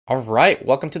All right,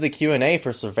 welcome to the Q&A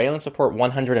for Surveillance Report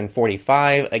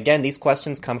 145. Again, these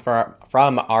questions come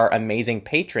from our amazing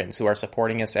patrons who are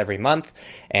supporting us every month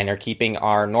and are keeping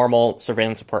our normal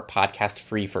Surveillance Report podcast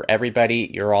free for everybody.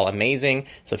 You're all amazing.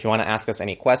 So if you want to ask us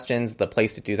any questions, the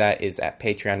place to do that is at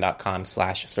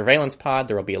patreon.com/surveillancepod.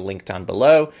 There will be a link down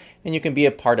below, and you can be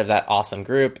a part of that awesome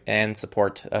group and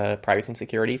support privacy and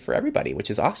security for everybody, which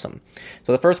is awesome.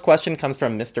 So the first question comes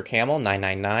from Mr. Camel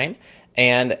 999.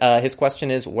 And his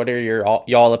question is, what are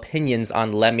y'all opinions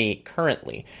on Lemmy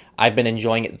currently? I've been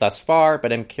enjoying it thus far,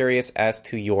 but I'm curious as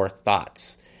to your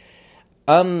thoughts.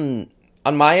 On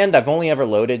my end, I've only ever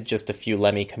loaded just a few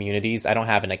Lemmy communities. I don't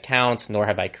have an account, nor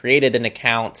have I created an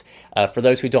account. For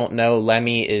those who don't know,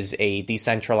 Lemmy is a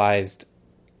decentralized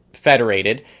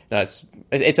federated. No,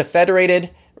 it's a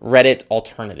federated Reddit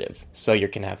alternative. So you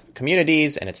can have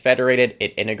communities, and it's federated.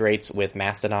 It integrates with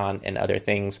Mastodon and other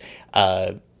things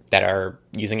that are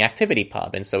using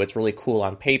ActivityPub, and so it's really cool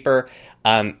on paper.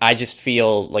 I just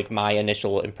feel like my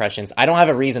initial impressions, I don't have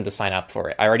a reason to sign up for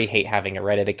it. I already hate having a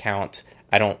Reddit account.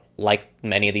 I don't like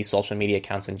many of these social media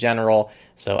accounts in general,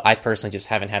 so I personally just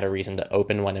haven't had a reason to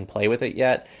open one and play with it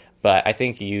yet, but I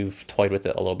think you've toyed with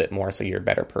it a little bit more, so you're a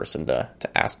better person to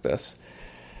ask this.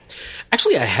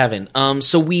 Actually, I haven't.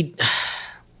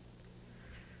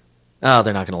 Oh,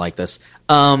 they're not going to like this.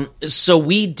 I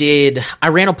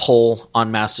ran a poll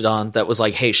on Mastodon that was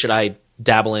like, hey, should I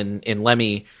dabble in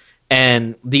Lemmy?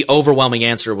 And the overwhelming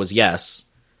answer was yes.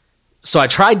 So I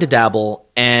tried to dabble,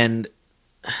 and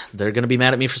they're going to be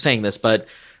mad at me for saying this, but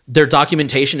their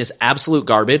documentation is absolute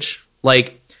garbage.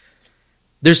 Like,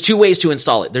 there's two ways to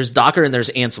install it. There's Docker and there's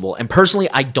Ansible. And personally,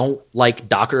 I don't like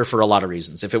Docker for a lot of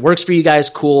reasons. If it works for you guys,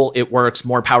 cool, it works,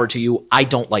 more power to you. I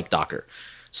don't like Docker.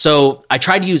 So I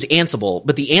tried to use Ansible,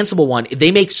 but the Ansible one,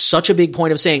 they make such a big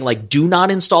point of saying, like, do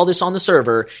not install this on the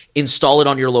server, install it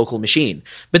on your local machine.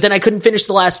 But then I couldn't finish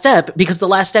the last step because the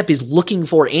last step is looking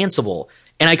for Ansible.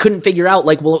 And I couldn't figure out,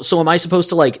 like, well, so am I supposed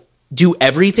to, like, do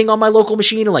everything on my local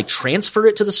machine and, like, transfer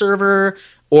it to the server?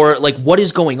 Or, like, what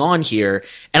is going on here?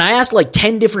 And I asked, like,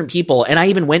 10 different people, and I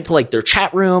even went to, like, their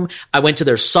chat room. I went to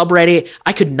their subreddit.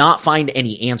 I could not find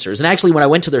any answers. And actually, when I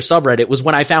went to their subreddit was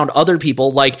when I found other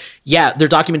people, like, yeah, their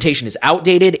documentation is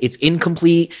outdated, it's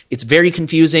incomplete, it's very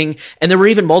confusing. And there were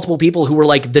even multiple people who were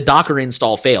like, the Docker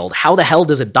install failed. How the hell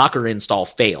does a Docker install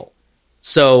fail?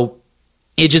 So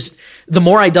it just, the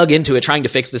more I dug into it trying to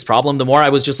fix this problem, the more I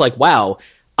was just like, wow,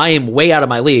 I am way out of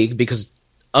my league because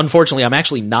unfortunately, I'm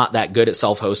actually not that good at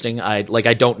self-hosting. I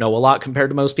don't know a lot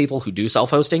compared to most people who do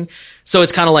self-hosting. So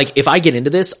it's kind of like, if I get into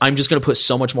this, I'm just going to put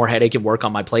so much more headache and work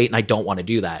on my plate, and I don't want to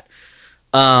do that.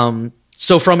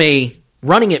 So from a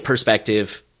running it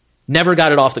perspective, never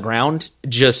got it off the ground,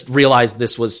 just realized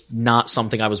this was not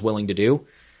something I was willing to do.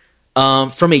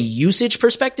 From a usage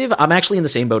perspective, I'm actually in the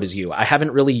same boat as you. I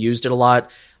haven't really used it a lot.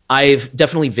 I've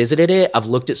definitely visited it. I've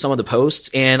looked at some of the posts,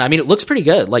 and I mean, it looks pretty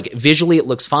good. Like, visually, it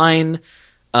looks fine.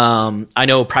 I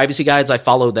know Privacy Guides, I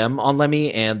follow them on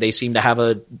Lemmy, and they seem to have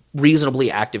a reasonably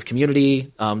active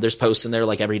community. There's posts in there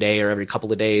like every day or every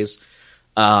couple of days.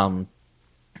 I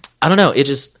don't know. It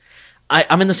just,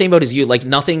 I'm in the same boat as you. Like,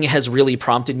 nothing has really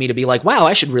prompted me to be like, wow,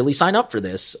 I should really sign up for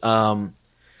this.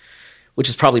 Which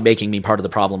is probably making me part of the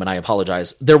problem, and I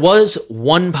apologize. There was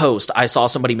one post I saw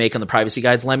somebody make on the Privacy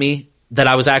Guides Lemmy that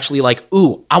I was actually like,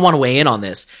 ooh, I want to weigh in on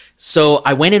this. So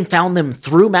I went and found them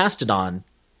through Mastodon,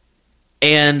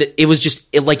 and it was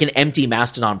just like an empty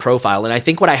Mastodon profile. And I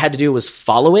think what I had to do was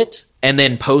follow it, and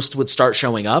then post would start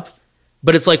showing up.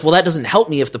 But it's like, well, that doesn't help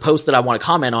me if the post that I want to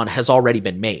comment on has already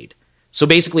been made. So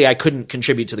basically, I couldn't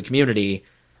contribute to the community.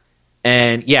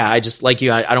 And yeah, I just, like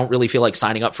you, I don't really feel like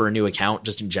signing up for a new account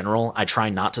just in general. I try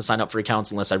not to sign up for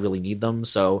accounts unless I really need them.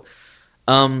 So,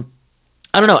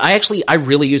 I don't know. I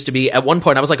really used to be, at one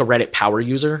point, I was like a Reddit power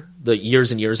user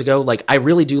years and years ago. Like, I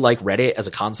really do like Reddit as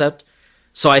a concept.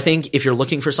 So I think if you're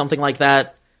looking for something like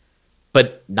that,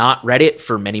 but not Reddit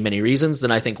for many, many reasons,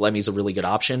 then I think Lemmy's a really good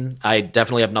option. I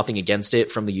definitely have nothing against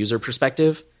it from the user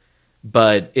perspective,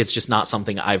 but it's just not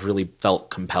something I've really felt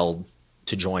compelled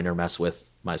to join or mess with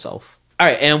myself. All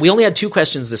right, and we only had 2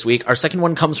 questions this week. Our second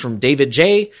one comes from David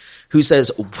J., who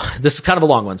says, this is kind of a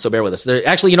long one, so bear with us.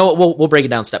 Actually, you know what? We'll break it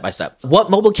down step by step. What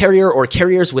mobile carrier or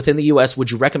carriers within the U.S.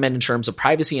 would you recommend in terms of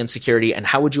privacy and security, and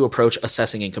how would you approach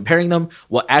assessing and comparing them?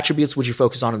 What attributes would you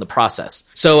focus on in the process?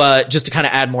 So just to kind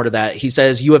of add more to that, he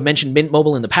says, you have mentioned Mint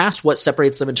Mobile in the past. What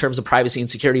separates them in terms of privacy and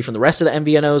security from the rest of the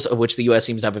MVNOs, of which the U.S.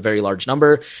 seems to have a very large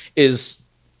number? Is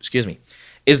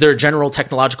there a general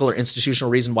technological or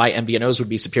institutional reason why MVNOs would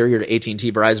be superior to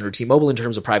AT&T, Verizon, or T-Mobile in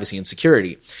terms of privacy and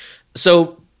security?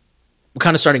 So,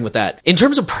 kind of starting with that. In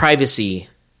terms of privacy,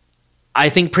 I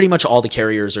think pretty much all the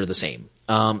carriers are the same.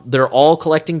 They're all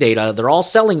collecting data. They're all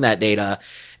selling that data.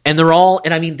 And they're all,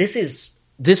 and I mean, this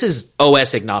is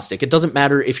OS agnostic. It doesn't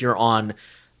matter if you're on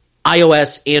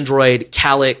iOS, Android,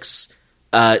 Calyx,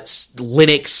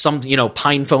 Linux, some,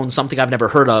 Pine Phone, something I've never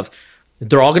heard of.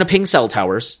 They're all going to ping cell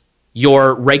towers.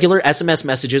 Your regular SMS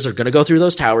messages are going to go through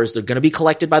those towers. They're going to be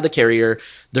collected by the carrier.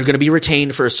 They're going to be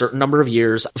retained for a certain number of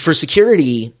years. For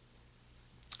security,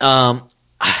 I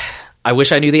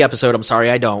wish I knew the episode. I'm sorry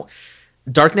I don't.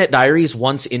 Darknet Diaries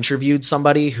once interviewed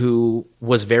somebody who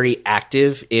was very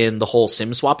active in the whole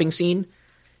SIM swapping scene.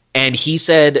 And he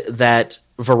said that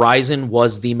Verizon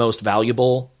was the most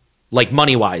valuable, like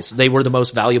money-wise, they were the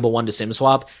most valuable one to SIM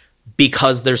swap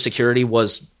because their security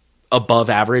was above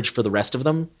average for the rest of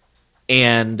them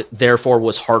and therefore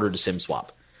was harder to SIM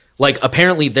swap. Like,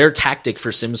 apparently their tactic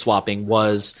for SIM swapping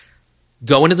was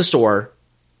go into the store,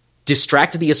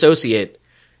 distract the associate,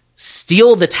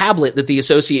 steal the tablet that the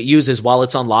associate uses while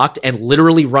it's unlocked, and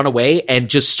literally run away and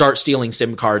just start stealing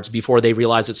SIM cards before they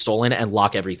realize it's stolen and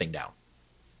lock everything down.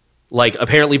 Like,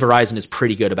 apparently Verizon is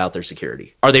pretty good about their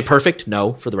security. Are they perfect?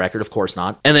 No, for the record, of course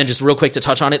not. And then just real quick to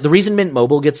touch on it, the reason Mint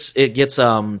Mobile gets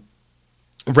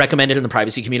recommended in the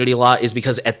privacy community a lot is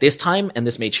because at this time, and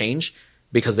this may change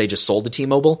because they just sold to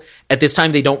T-Mobile, at this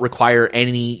time they don't require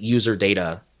any user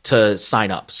data to sign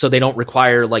up. So they don't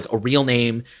require like a real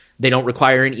name, they don't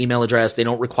require an email address, they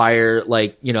don't require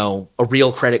like, a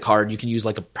real credit card. You can use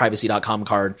like a privacy.com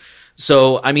card.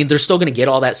 So, I mean, they're still going to get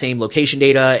all that same location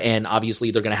data, and obviously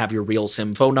they're going to have your real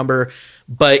SIM phone number,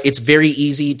 but it's very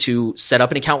easy to set up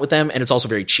an account with them, and it's also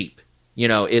very cheap.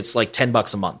 It's like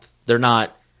 $10 a month. They're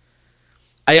not...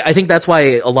 I think that's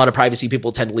why a lot of privacy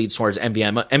people tend to lead towards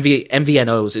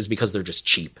MVNOs is because they're just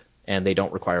cheap, and they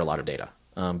don't require a lot of data.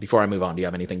 Before I move on, do you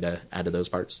have anything to add to those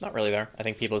parts? Not really there. I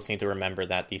think people just need to remember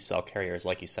that these cell carriers,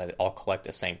 like you said, all collect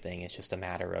the same thing. It's just a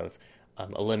matter of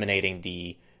eliminating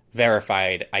the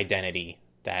verified identity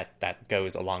that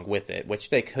goes along with it, which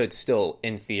they could still,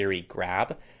 in theory,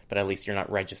 grab, but at least you're not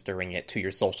registering it to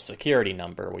your social security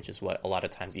number, which is what a lot of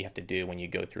times you have to do when you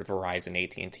go through Verizon,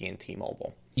 AT&T, and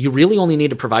T-Mobile. You really only need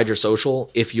to provide your social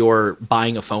if you're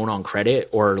buying a phone on credit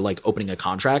or like opening a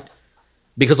contract,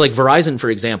 because like Verizon, for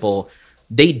example,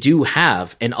 they do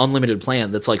have an unlimited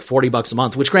plan that's like $40 a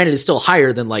month, which granted is still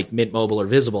higher than like Mint Mobile or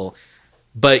Visible,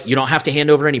 but you don't have to hand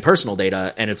over any personal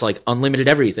data, and it's like unlimited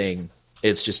everything.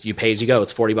 It's just you pay as you go.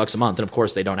 It's $40 a month. And of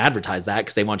course, they don't advertise that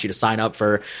because they want you to sign up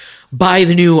for buy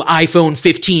the new iPhone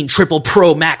 15 Triple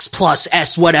Pro Max Plus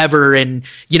S whatever. And,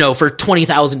 for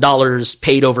 $20,000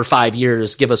 paid over 5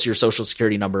 years, give us your social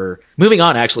security number. Moving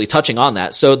on, actually, touching on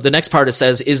that. So the next part, it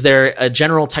says, is there a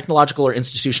general technological or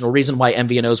institutional reason why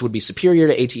MVNOs would be superior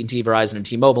to AT&T, Verizon, and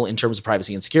T-Mobile in terms of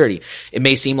privacy and security? It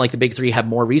may seem like the big three have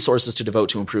more resources to devote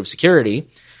to improve security.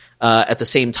 At the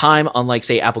same time, unlike,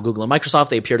 say, Apple, Google, and Microsoft,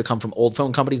 they appear to come from old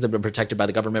phone companies that have been protected by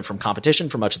the government from competition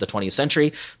for much of the 20th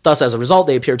century. Thus, as a result,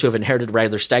 they appear to have inherited a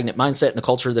rather stagnant mindset and a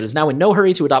culture that is now in no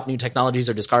hurry to adopt new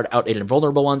technologies or discard outdated and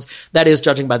vulnerable ones. That is,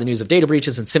 judging by the news of data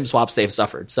breaches and SIM swaps they have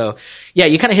suffered. So, yeah,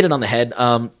 you kind of hit it on the head.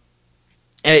 And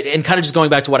kind of just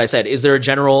going back to what I said, is there a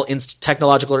general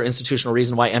technological or institutional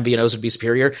reason why MVNOs would be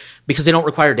superior? Because they don't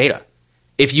require data.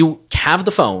 If you have the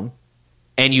phone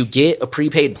and you get a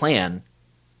prepaid plan,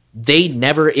 they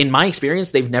never, in my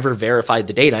experience, they've never verified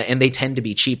the data, and they tend to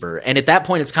be cheaper. And at that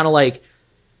point, it's kind of like,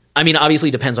 I mean, obviously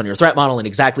it depends on your threat model and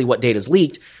exactly what data is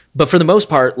leaked, but for the most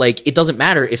part, like, it doesn't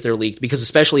matter if they're leaked, because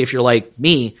especially if you're like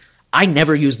me, I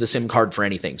never use the SIM card for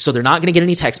anything. So they're not going to get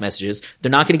any text messages. They're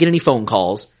not going to get any phone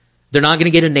calls. They're not going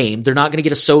to get a name. They're not going to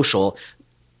get a social.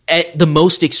 At the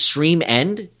most extreme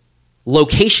end,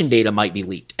 location data might be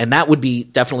leaked, and that would be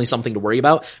definitely something to worry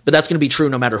about, but that's going to be true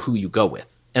no matter who you go with.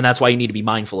 And that's why you need to be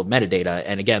mindful of metadata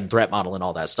and, again, threat model and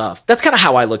all that stuff. That's kind of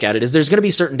how I look at it, is there's going to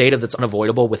be certain data that's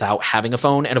unavoidable without having a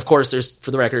phone. And, of course, there's,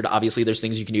 for the record, obviously there's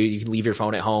things you can do. You can leave your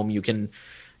phone at home. You can,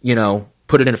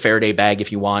 put it in a Faraday bag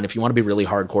if you want. If you want to be really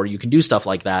hardcore, you can do stuff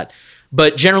like that.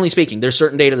 But generally speaking, there's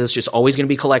certain data that's just always going to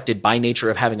be collected by nature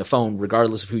of having a phone,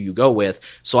 regardless of who you go with.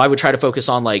 So I would try to focus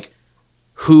on, like,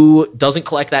 who doesn't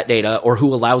collect that data or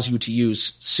who allows you to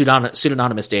use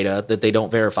pseudonymous data that they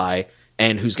don't verify,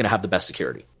 and who's going to have the best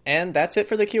security. And that's it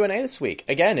for the Q&A this week.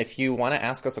 Again, if you want to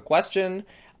ask us a question,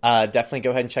 definitely go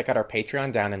ahead and check out our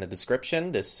Patreon down in the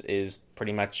description. This is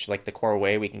pretty much like the core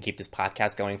way we can keep this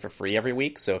podcast going for free every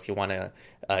week. So if you want to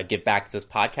give back to this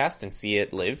podcast and see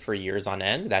it live for years on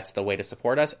end, that's the way to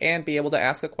support us and be able to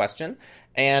ask a question.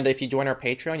 And if you join our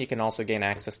Patreon, you can also gain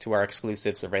access to our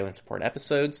exclusive surveillance support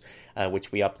episodes,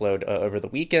 which we upload over the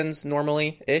weekends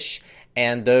normally-ish.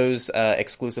 And those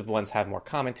exclusive ones have more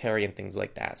commentary and things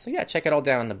like that. So yeah, check it all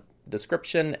down in the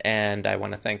description. And I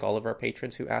want to thank all of our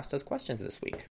patrons who asked us questions this week.